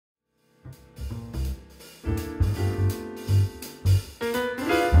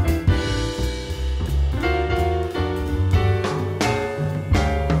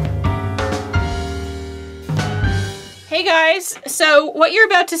Hey guys, so what you're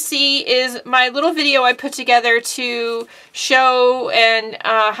about to see is my little video I put together to show and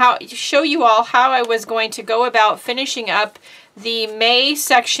show you all how I was going to go about finishing up the May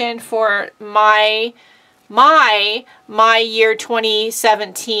section for my year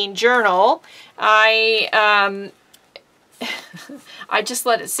 2017 journal. I just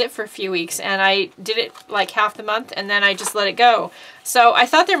let it sit for a few weeks, and I did it like half the month, and then I just let it go. So I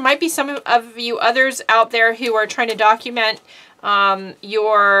thought there might be some of you others out there who are trying to document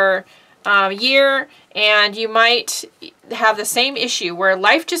your year, and you might have the same issue where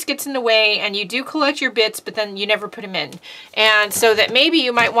life just gets in the way and you do collect your bits, but then you never put them in. And so that maybe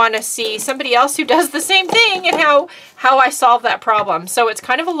you might want to see somebody else who does the same thing and how I solve that problem. So it's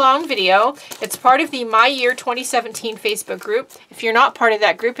kind of a long video. It's part of the My Year 2017 Facebook group. If you're not part of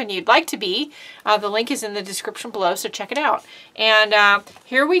that group and you'd like to be, the link is in the description below, so check it out. And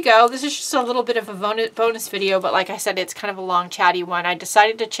here we go. This is just a little bit of a bonus video, but like I said, it's kind of a long chatty one. I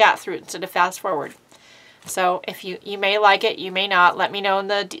decided to chat through it instead of fast forward. So if you may like it, you may not. Let me know in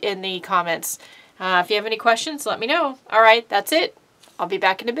the comments. If you have any questions, let me know. All right, that's it. I'll be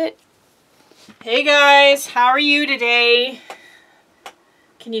back in a bit. Hey guys, how are you today?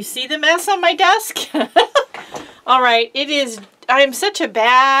 Can you see the mess on my desk? All right, I am such a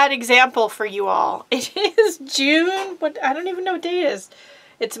bad example for you all. It is June, I don't even know what day it is.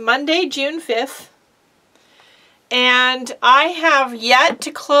 It's Monday, June 5th. And I have yet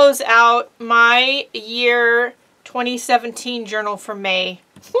to close out my year 2017 journal for May.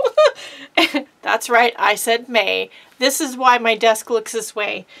 That's right, I said May. This is why my desk looks this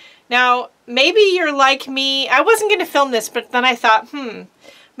way. Now, maybe you're like me. I wasn't going to film this, but then I thought,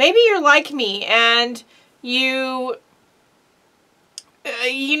 maybe you're like me and you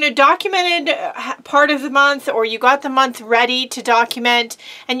documented part of the month, or you got the month ready to document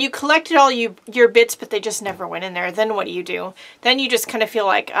and you collected all your bits, but they just never went in there. Then what do? Then you just kind of feel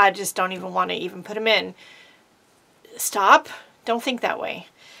like, I just don't even want to even put them in. Stop. Don't think that way.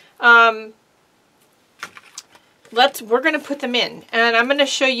 We're going to put them in, and I'm going to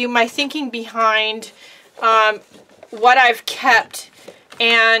show you my thinking behind what I've kept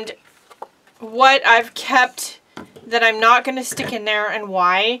and what I've kept that I'm not going to stick in there and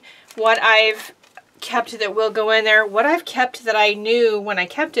why. What I've kept that will go in there. What I've kept that I knew when I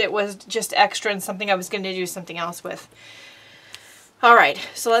kept it was just extra and something I was going to do something else with. All right,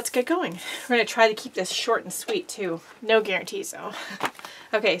 so let's get going. We're going to try to keep this short and sweet too. No guarantees though.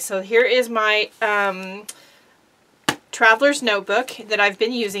 Okay, so here is my traveler's notebook that I've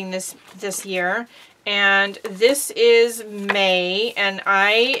been using this year. And this is May, and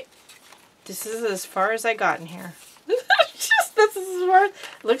this is as far as I got in here. This is where it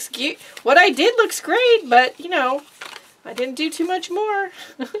looks cute. What I did looks great, but you know, I didn't do too much more.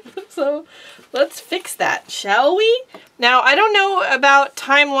 So let's fix that, shall we? Now, I don't know about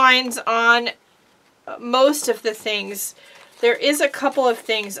timelines on most of the things. There is a couple of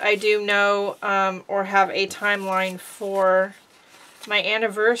things I do know or have a timeline for. My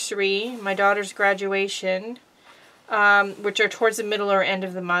anniversary, my daughter's graduation, which are towards the middle or end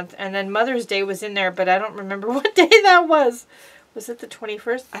of the month. And then Mother's Day was in there, but I don't remember what day that was. Was it the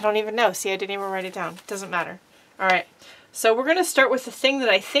 21st? I don't even know. See, I didn't even write it down. Doesn't matter. All right. So we're going to start with the thing that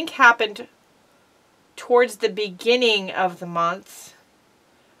I think happened towards the beginning of the month,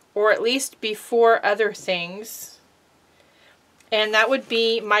 or at least before other things. And that would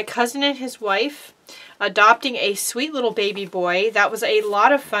be my cousin and his wife adopting a sweet little baby boy. That was a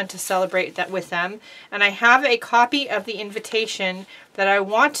lot of fun to celebrate that with them. And I have a copy of the invitation that I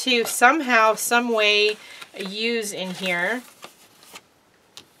want to somehow, some way use in here.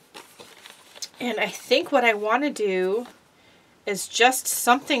 And I think what I want to do is just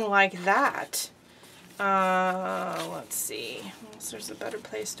something like that. Let's see. Unless there's a better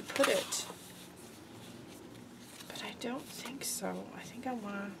place to put it. But I don't think so. I think I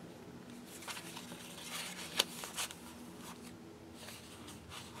want to...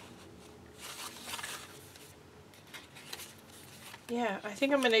 Yeah, I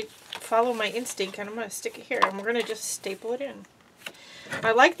think I'm going to follow my instinct, and I'm going to stick it here, and we're going to just staple it in.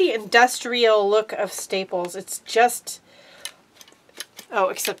 I like the industrial look of staples. It's just... Oh,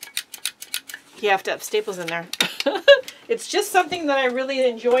 except you have to have staples in there. It's just something that I'm really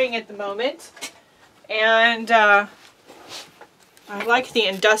enjoying at the moment. And I like the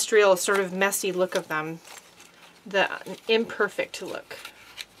industrial, sort of messy look of them. The imperfect look.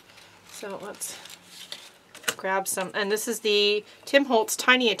 So let's grab some. And this is the Tim Holtz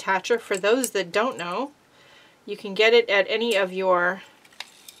Tiny Attacher. For those that don't know, you can get it at any of your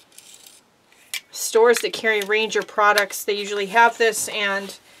stores that carry Ranger products. They usually have this,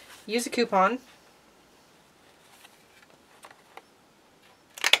 and use a coupon.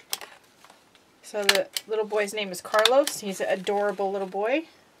 So the little boy's name is Carlos. He's an adorable little boy.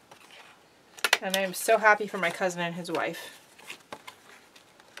 And I'm so happy for my cousin and his wife.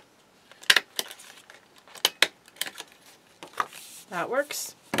 That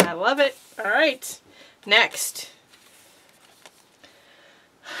works. I love it. All right. Next.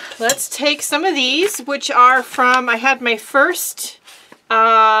 Let's take some of these, which are from, I had my first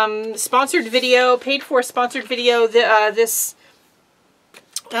sponsored video, paid for sponsored video,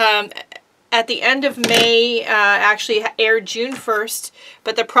 at the end of May, actually aired June 1st,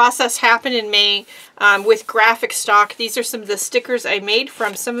 but the process happened in May with graphic stock. These are some of the stickers I made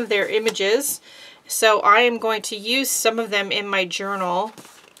from some of their images. So I am going to use some of them in my journal.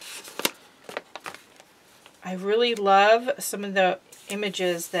 I really love some of the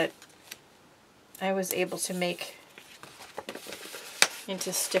images that I was able to make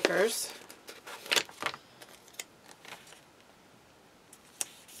into stickers.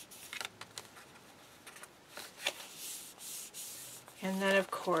 And then, of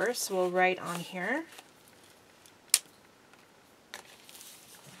course, we'll write on here.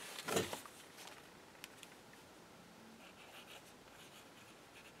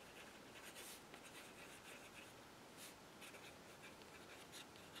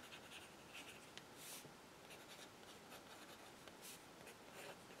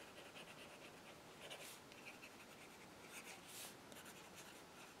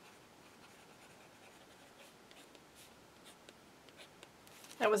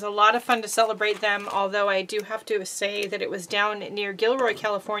 That was a lot of fun to celebrate them, although I do have to say that it was down near Gilroy,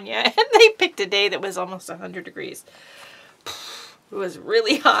 California, and they picked a day that was almost 100 degrees. It was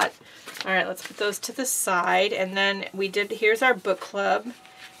really hot. All right, let's put those to the side, and then here's our book club,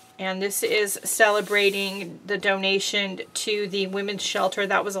 and this is celebrating the donation to the women's shelter.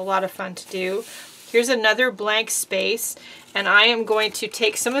 That was a lot of fun to do. Here's another blank space, and I am going to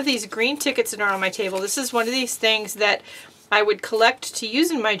take some of these green tickets that are on my table. This is one of these things that I would collect to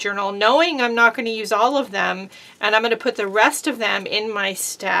use in my journal, knowing I'm not going to use all of them, and I'm going to put the rest of them in my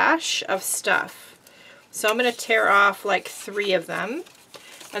stash of stuff. So I'm going to tear off like 3 of them.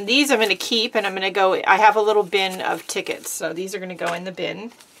 And these I'm going to keep, and I'm going to go, I have a little bin of tickets, so these are going to go in the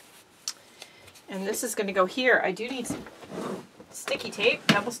bin. And this is going to go here. I do need some sticky tape,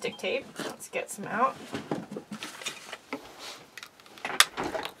 double stick tape. Let's get some out.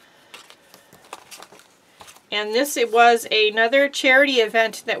 And it was another charity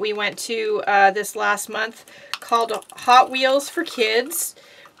event that we went to this last month called Hot Wheels for Kids.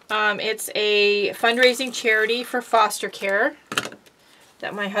 It's a fundraising charity for foster care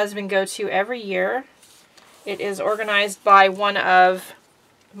that my husband goes to every year. It is organized by one of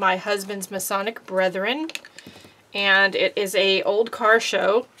my husband's Masonic brethren, and it is an old car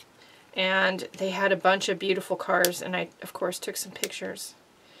show, and they had a bunch of beautiful cars, and I, of course, took some pictures.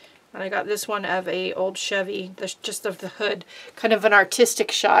 And I got this one of a old Chevy, just of the hood, kind of an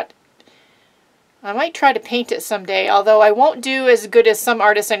artistic shot. I might try to paint it someday, although I won't do as good as some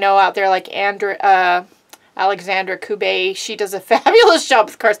artists I know out there, like Alexandra Kubey. She does a fabulous job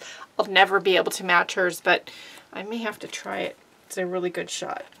with cars. I'll never be able to match hers, but I may have to try it. It's a really good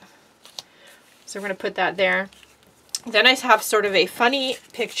shot. So we're going to put that there. Then I have sort of a funny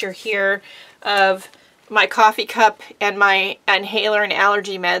picture here of my coffee cup and my inhaler and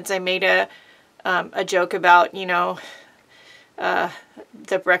allergy meds. I made a joke about, you know,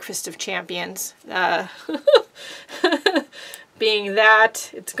 the breakfast of champions being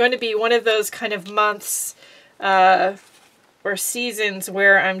that. It's going to be one of those kind of months or seasons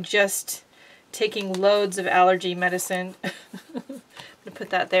where I'm just taking loads of allergy medicine. I'm going to put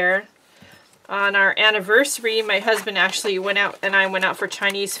that there. On our anniversary, my husband actually went out and I went out for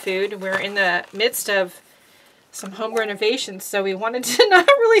Chinese food. We're in the midst of some home renovations, so we wanted to not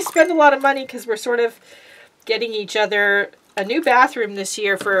really spend a lot of money because we're sort of getting each other a new bathroom this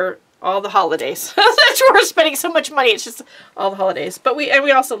year for all the holidays. That's why we're spending so much money. It's just all the holidays. But we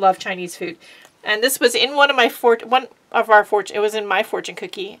also love Chinese food. And this was in it was in my fortune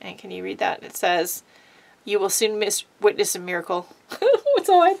cookie. And can you read that? It says, "You will soon witness a miracle."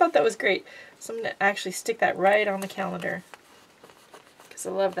 So I thought that was great. So I'm going to actually stick that right on the calendar because I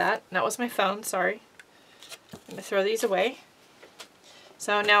love that. And that was my phone, sorry. I'm going to throw these away.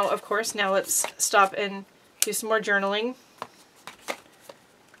 So now, of course, let's stop and do some more journaling.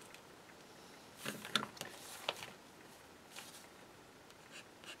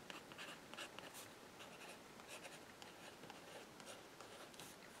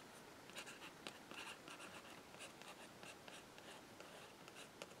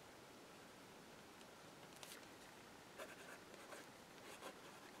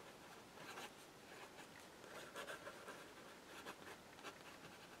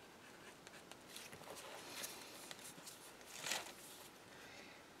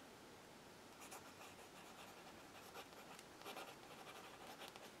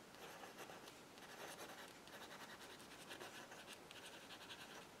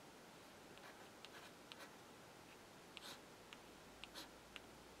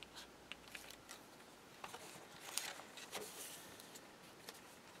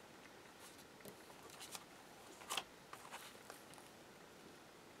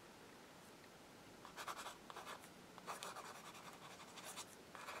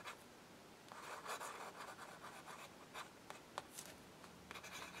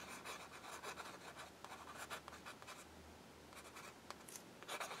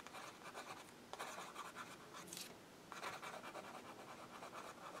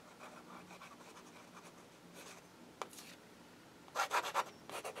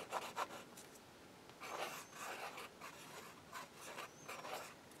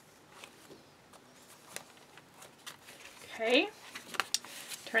 Okay.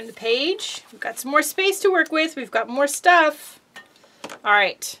 Turn the page. We've got some more space to work with. We've got more stuff. All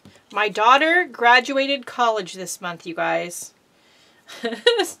right. My daughter graduated college this month, you guys.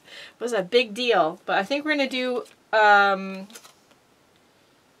 It was a big deal. But I think we're going to do...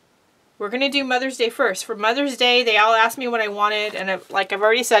 we're going to do Mother's Day first. For Mother's Day, they all asked me what I wanted. And like I've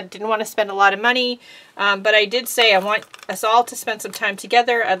already said, didn't want to spend a lot of money. But I did say I want us all to spend some time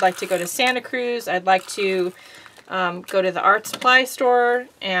together. I'd like to go to Santa Cruz. I'd like to go to the art supply store.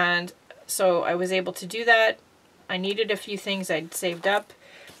 And so I was able to do that. I needed a few things I'd saved up.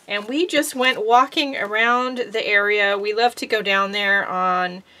 And we just went walking around the area. We love to go down there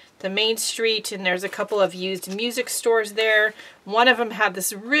on the main street, and there's a couple of used music stores there. One of them had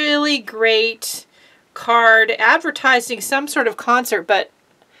this really great card advertising some sort of concert, but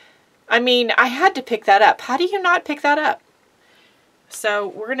I mean, I had to pick that up. How do you not pick that up? So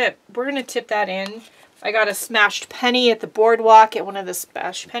we're gonna tip that in. I got a smashed penny at the boardwalk at one of the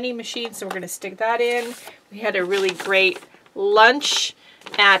smashed penny machines, so we're gonna stick that in. We had a really great lunch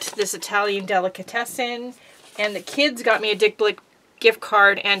at this Italian delicatessen, and the kids got me a Dick Blick gift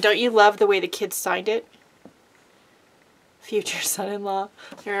card, and don't you love the way the kids signed it? Future son-in-law.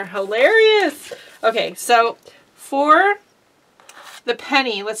 They're hilarious. Okay, so for the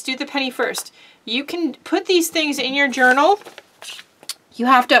penny, let's do the penny first. You can put these things in your journal. You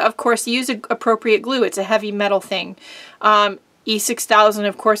have to, of course, use appropriate glue. It's a heavy metal thing. E6000,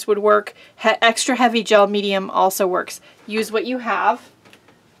 of course, would work. Extra heavy gel medium also works. Use what you have.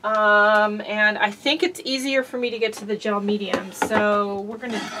 And I think it's easier for me to get to the gel medium, so we're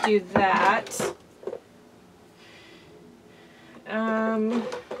going to do that.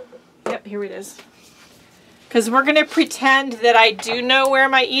 Yep, here it is. Because we're going to pretend that I do know where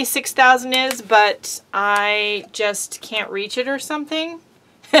my E6000 is, but I just can't reach it or something.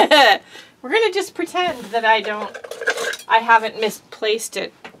 We're going to just pretend that I haven't misplaced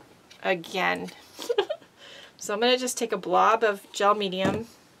it again. So I'm going to just take a blob of gel medium.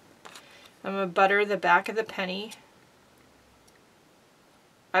 I'm going to butter the back of the penny.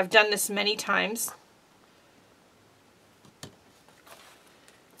 I've done this many times.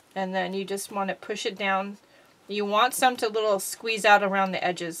 And then you just want to push it down. You want some to little squeeze out around the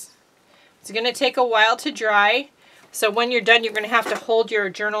edges. It's going to take a while to dry. So when you're done, you're going to have to hold your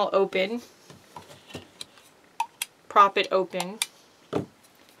journal open. Prop it open.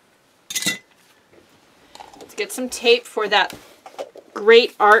 Let's get some tape for that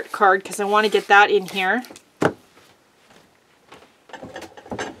great art card, because I want to get that in here.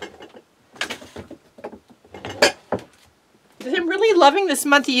 I'm really loving this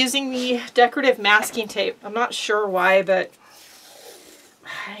month using the decorative masking tape. I'm not sure why, but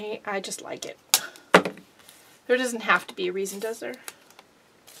I just like it. There doesn't have to be a reason, does there?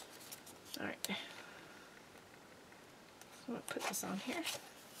 Alright. I'm going to put this on here.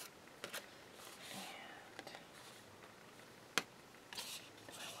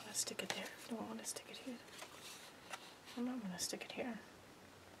 Stick it there. Do I want to stick it here? I'm not going to stick it here.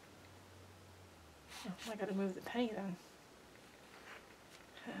 Oh, I got to move the penny then.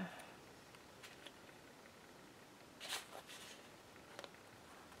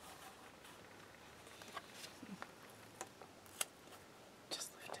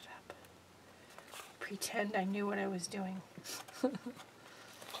 Just lift it up. Pretend I knew what I was doing.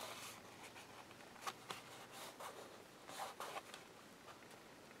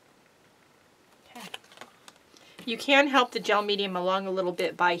 You can help the gel medium along a little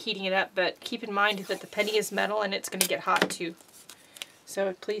bit by heating it up, but keep in mind that the penny is metal and it's going to get hot too.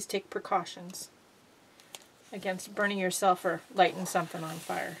 So please take precautions against burning yourself or lighting something on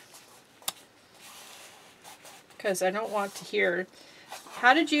fire. Because I don't want to hear,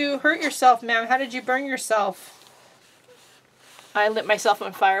 how did you hurt yourself, ma'am? How did you burn yourself? I lit myself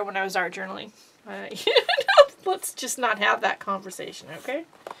on fire when I was art journaling. Let's just not have that conversation, okay?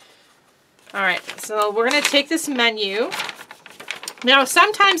 Alright, so we're going to take this menu. Now,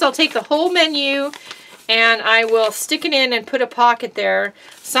 sometimes I'll take the whole menu and I will stick it in and put a pocket there.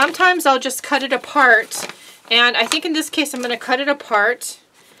 Sometimes I'll just cut it apart. And I think in this case I'm going to cut it apart.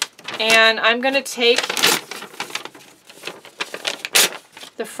 And I'm going to take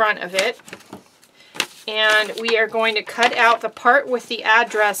the front of it. And we are going to cut out the part with the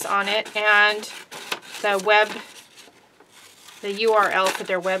address on it and the URL for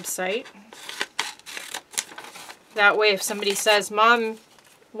their website. That way if somebody says, Mom,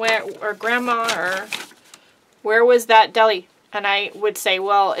 where, or Grandma, or where was that deli? And I would say,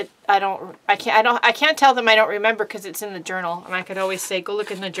 well, I can't tell them I don't remember because it's in the journal. And I could always say, go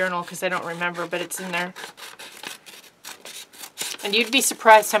look in the journal because I don't remember, but it's in there. And you'd be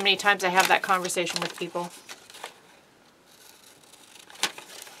surprised how many times I have that conversation with people.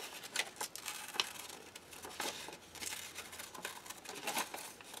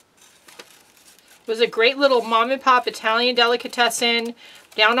 was a great little mom and pop Italian delicatessen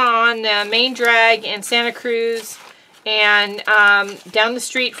down on the main drag in Santa Cruz, and down the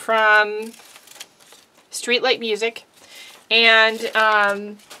street from Streetlight Music, and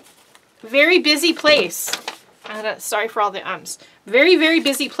very busy place. Sorry for all the ums. Very, very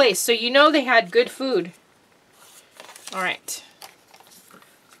busy place. So you know they had good food. All right.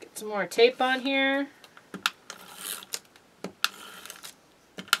 Let's get some more tape on here.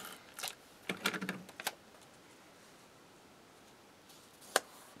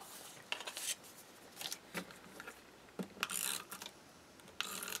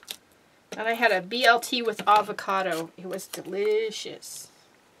 And I had a BLT with avocado. It was delicious.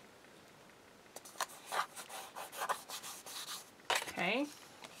 Okay.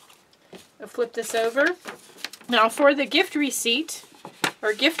 I'll flip this over. Now for the gift receipt,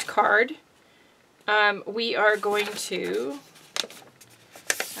 or gift card, we are going to,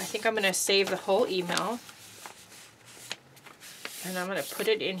 I think I'm going to save the whole email. And I'm going to put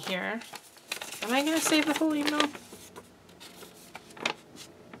it in here. Am I going to save the whole email?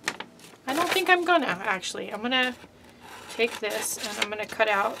 I don't think I'm gonna, actually. I'm gonna take this and I'm gonna cut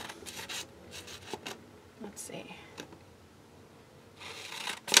out, let's see.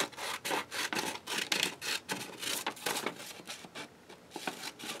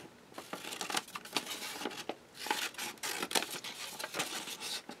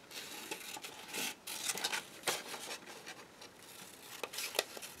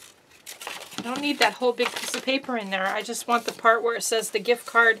 I don't need that whole big piece of paper in there. I just want the part where it says the gift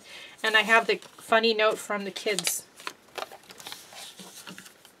card and I have the funny note from the kids.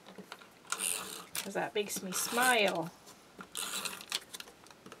 Because that makes me smile.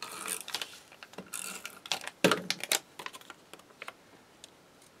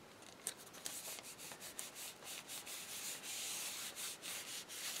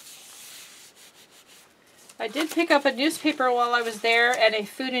 I did pick up a newspaper while I was there and a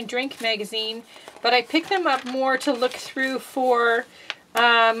food and drink magazine, but I picked them up more to look through for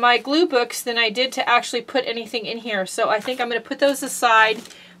my glue books than I did to actually put anything in here. So I think I'm going to put those aside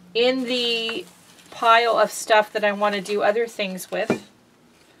in the pile of stuff that I want to do other things with.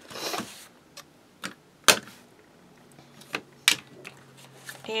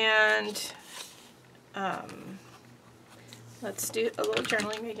 And let's do a little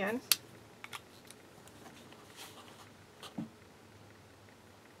journaling again.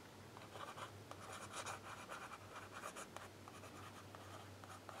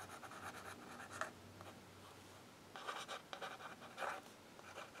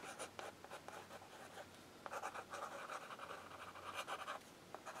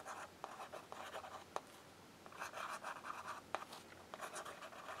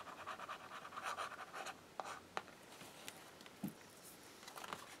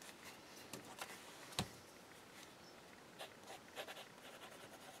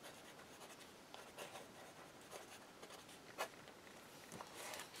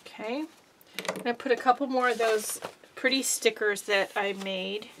 Okay, I'm going to put a couple more of those pretty stickers that I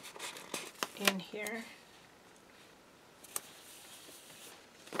made in here.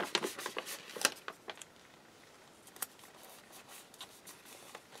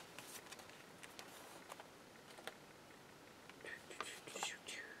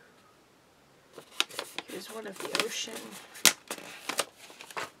 Here's one of the ocean.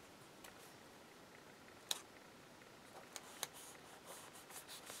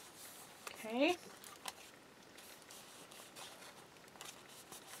 Okay.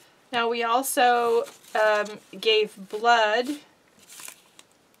 Now we also gave blood,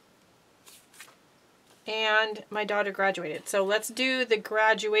 and my daughter graduated. So let's do the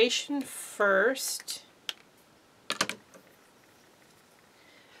graduation first,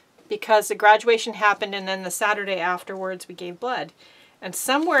 because the graduation happened and then the Saturday afterwards we gave blood. And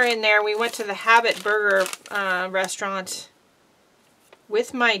somewhere in there we went to the Habit Burger restaurant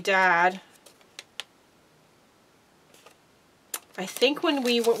with my dad. I think when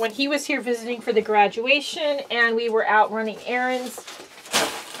he was here visiting for the graduation, and we were out running errands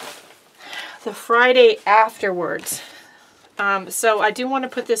the Friday afterwards. So I do want to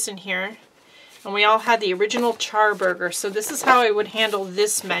put this in here. And we all had the original char burger. So this is how I would handle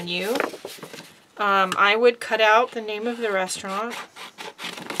this menu. I would cut out the name of the restaurant.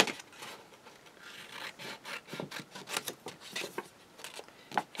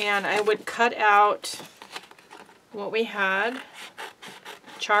 And I would cut out what we had.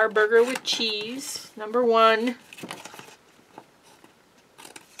 Char burger with cheese, #1.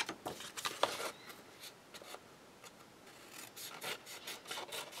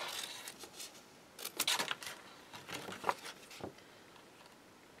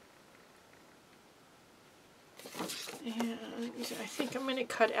 think I'm going to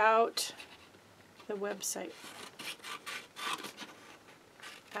cut out the website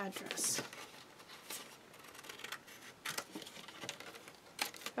address.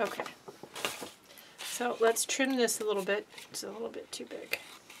 Okay. So let's trim this a little bit. It's a little bit too big.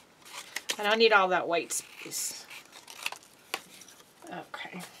 I don't need all that white space.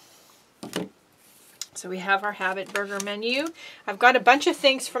 Okay. So we have our Habit Burger menu. I've got a bunch of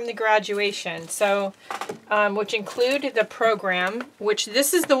things from the graduation, so which include the program, which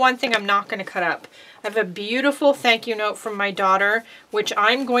this is the one thing I'm not going to cut up. I have a beautiful thank you note from my daughter, which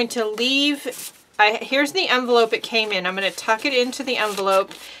I'm going to leave. Here's the envelope it came in. I'm going to tuck it into the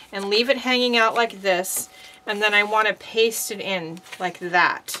envelope and leave it hanging out like this, and then I want to paste it in like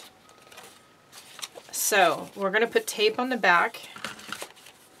that. So we're going to put tape on the back.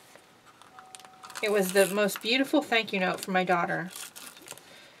 It was the most beautiful thank you note from my daughter.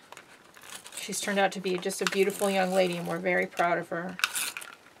 She's turned out to be just a beautiful young lady, and we're very proud of her.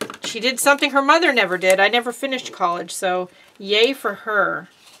 She did something her mother never did. I never finished college, so yay for her.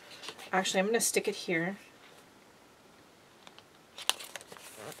 Actually, I'm going to stick it here.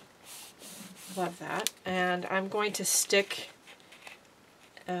 Love that. And I'm going to stick...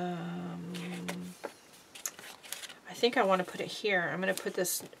 I think I want to put it here. I'm going to put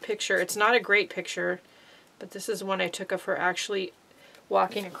this picture. It's not a great picture, but this is one I took of her actually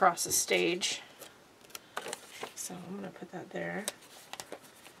walking across the stage. So I'm going to put that there.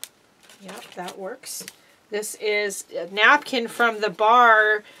 Yep, that works. This is a napkin from the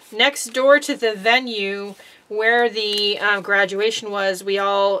bar next door to the venue where the graduation was. We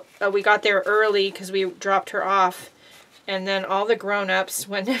got there early because we dropped her off, and then all the grown-ups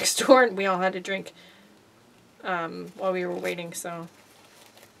went next door, and we all had to drink while we were waiting. So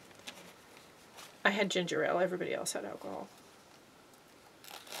I had ginger ale. Everybody else had alcohol.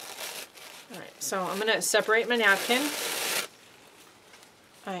 All right, so I'm going to separate my napkin.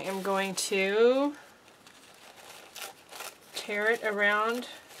 I am going to tear it around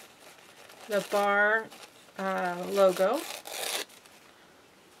the bar logo.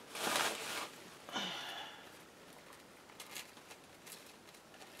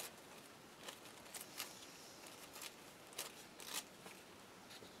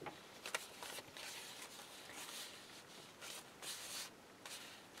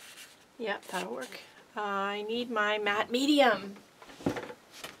 Yep, that'll work. I need my matte medium.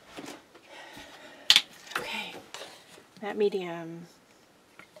 Okay, matte medium.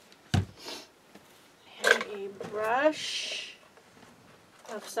 And a brush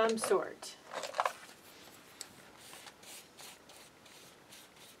of some sort.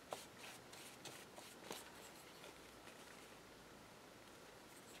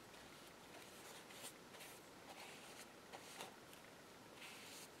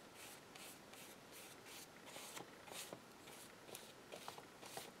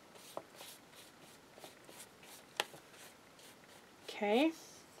 Okay,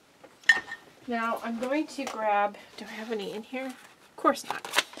 now I'm going to grab, do I have any in here? Of course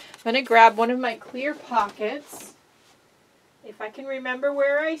not. I'm going to grab one of my clear pockets, if I can remember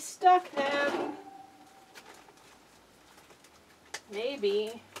where I stuck them.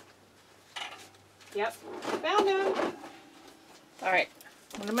 Maybe. Yep, found them. Alright,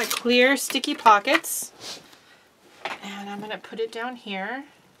 one of my clear sticky pockets, and I'm going to put it down here.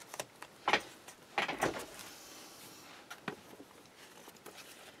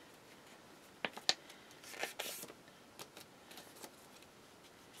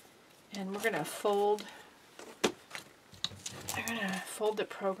 And we're going to fold the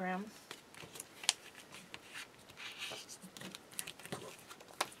program.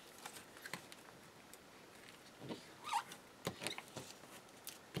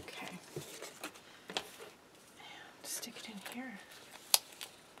 Okay. And stick it in here.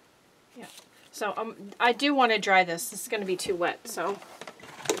 Yeah. So I do want to dry this. This is going to be too wet, so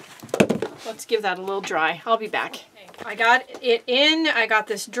let's give that a little dry. I'll be back. I got it in. I got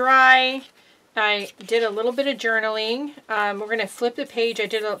this dry. I did a little bit of journaling. We're going to flip the page. I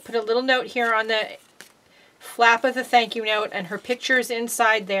put a little note here on the flap of the thank you note, and her picture is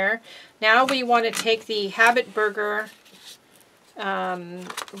inside there. Now we want to take the Habit Burger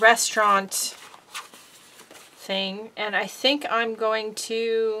restaurant thing, and I think I'm going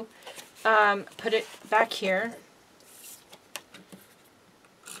to put it back here.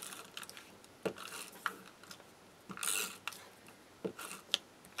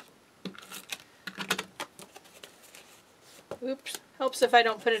 Oops, helps if I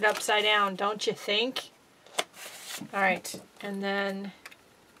don't put it upside down, don't you think? Alright, and then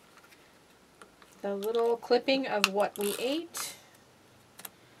the little clipping of what we ate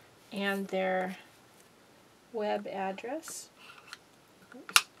and their web address.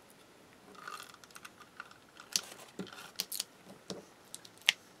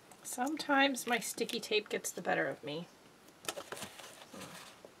 Sometimes my sticky tape gets the better of me.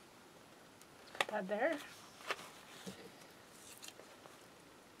 Put that there.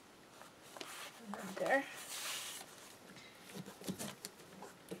 And then there.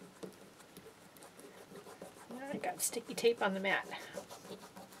 Now I got sticky tape on the mat.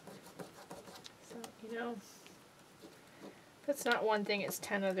 So, you know, that's not one thing, it's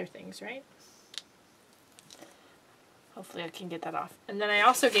 10 other things, right? Hopefully I can get that off. And then I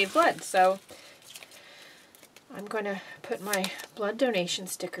also gave blood, so I'm going to put my blood donation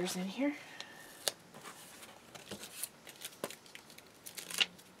stickers in here.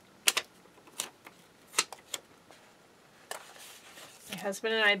 My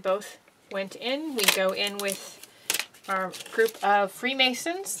husband and I both went in. We go in with our group of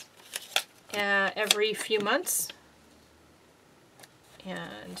Freemasons every few months.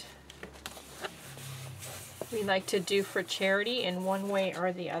 And we like to do for charity in one way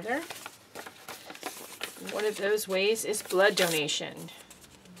or the other. One of those ways is blood donation.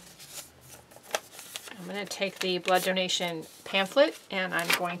 I'm going to take the blood donation pamphlet and I'm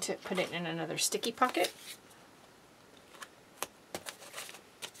going to put it in another sticky pocket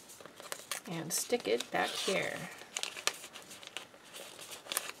and stick it back here.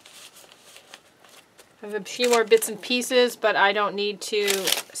 I have a few more bits and pieces, but I don't need to.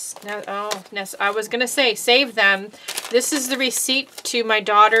 Oh, I was going to say, save them. This is the receipt to my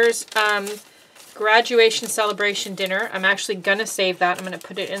daughter's graduation celebration dinner. I'm actually going to save that. I'm going to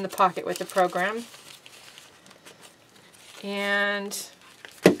put it in the pocket with the program. And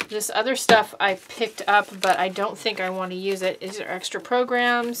this other stuff I picked up, but I don't think I want to use it. These are extra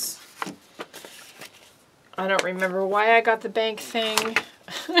programs. I don't remember why I got the bank thing.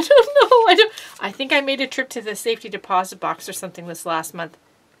 I don't know. I think I made a trip to the safety deposit box or something this last month.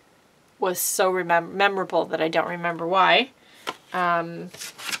 Was so memorable that I don't remember why. And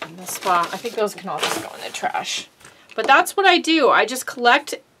the spa. I think those can all just go in the trash. But that's what I do. I just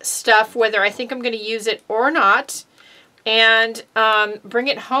collect stuff, whether I think I'm going to use it or not, and bring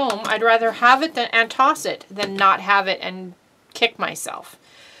it home. I'd rather have it and toss it than not have it and kick myself.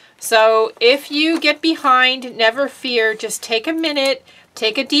 So if you get behind, never fear. Just take a minute,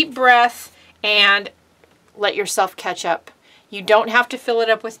 take a deep breath, and let yourself catch up. You don't have to fill it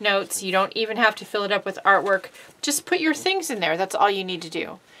up with notes. You don't even have to fill it up with artwork. Just put your things in there. That's all you need to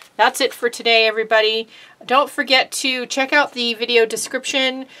do. That's it for today, everybody. Don't forget to check out the video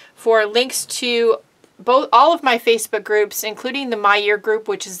description for links to all of my Facebook groups, including the My Year group,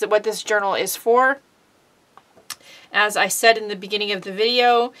 which is what this journal is for, as I said in the beginning of the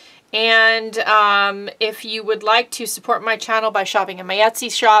video. And if you would like to support my channel by shopping in my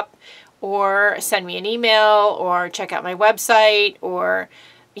Etsy shop, or send me an email, or check out my website, or,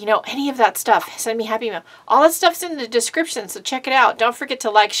 you know, any of that stuff, send me happy mail. All that stuff's in the description, so check it out. Don't forget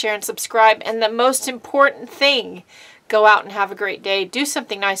to like, share, and subscribe. And the most important thing, go out and have a great day. Do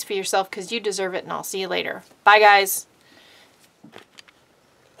something nice for yourself because you deserve it, and I'll see you later. Bye, guys.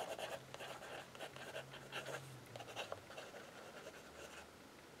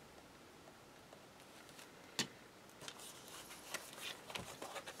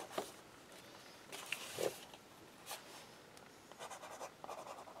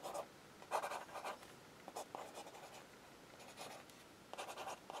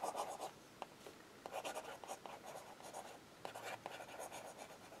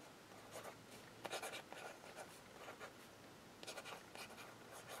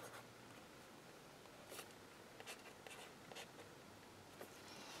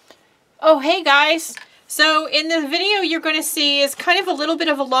 Oh, hey guys. So in the video you're going to see is kind of a little bit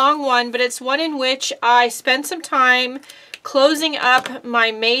of a long one, but it's one in which I spend some time closing up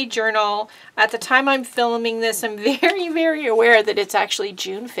my May journal. At the time I'm filming this, I'm very, very aware that it's actually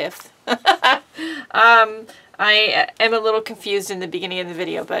June 5th. I am a little confused in the beginning of the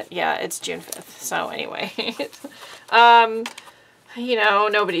video, but yeah, it's June 5th. So anyway, you know,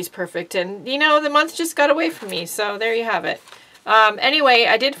 nobody's perfect, and you know, the month just got away from me, so there you have it. Anyway,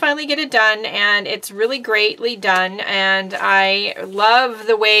 I did finally get it done, and it's really greatly done, and I love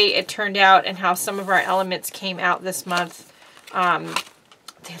the way it turned out and how some of our elements came out this month.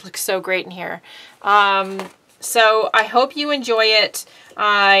 They look so great in here. So I hope you enjoy it.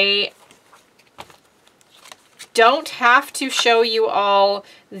 I don't have to show you all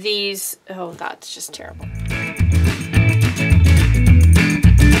these. Oh, that's just terrible.